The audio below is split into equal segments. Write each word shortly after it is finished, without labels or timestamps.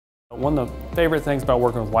One of the favorite things about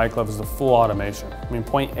working with White Glove is the full automation. I mean,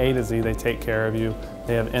 point A to Z, they take care of you.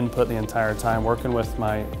 They have input the entire time. Working with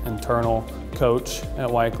my internal coach at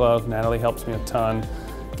White Glove, Natalie helps me a ton,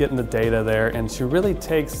 getting the data there, and she really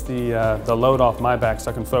takes the load off my back so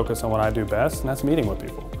I can focus on what I do best, and that's meeting with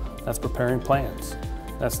people. That's preparing plans.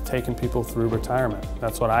 That's taking people through retirement.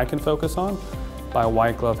 That's what I can focus on by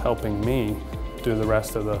White Glove helping me do the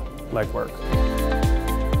rest of the legwork.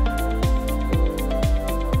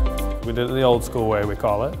 We did it the old school way, we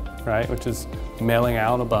call it, right? Which is mailing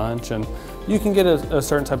out a bunch, and you can get a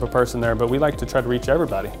certain type of person there, but we like to try to reach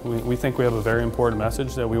everybody. We think we have a very important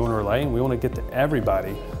message that we want to relay, and we want to get to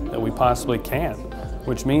everybody that we possibly can,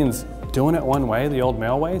 which means doing it one way, the old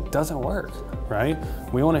mail way, doesn't work, right?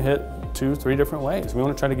 We want to hit 2, 3 different ways. We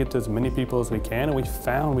want to try to get to as many people as we can, and we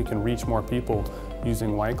found we can reach more people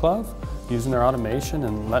using White Glove, using their automation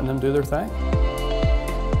and letting them do their thing.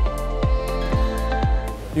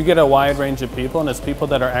 You get a wide range of people, and it's people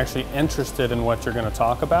that are actually interested in what you're going to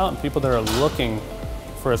talk about, and people that are looking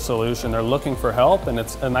for a solution. They're looking for help, and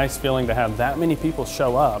it's a nice feeling to have that many people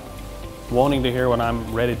show up wanting to hear what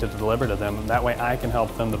I'm ready to deliver to them, and that way I can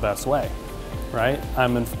help them the best way, right?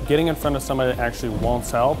 I'm getting in front of somebody that actually wants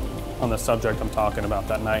help on the subject I'm talking about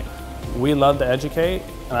that night. We love to educate,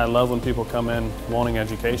 and I love when people come in wanting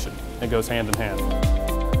education. It goes hand in hand.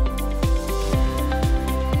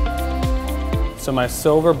 So my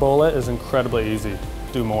silver bullet is incredibly easy.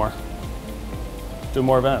 Do more. Do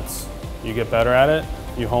more events. You get better at it,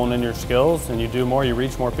 you hone in your skills, and you do more, you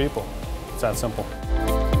reach more people. It's that simple.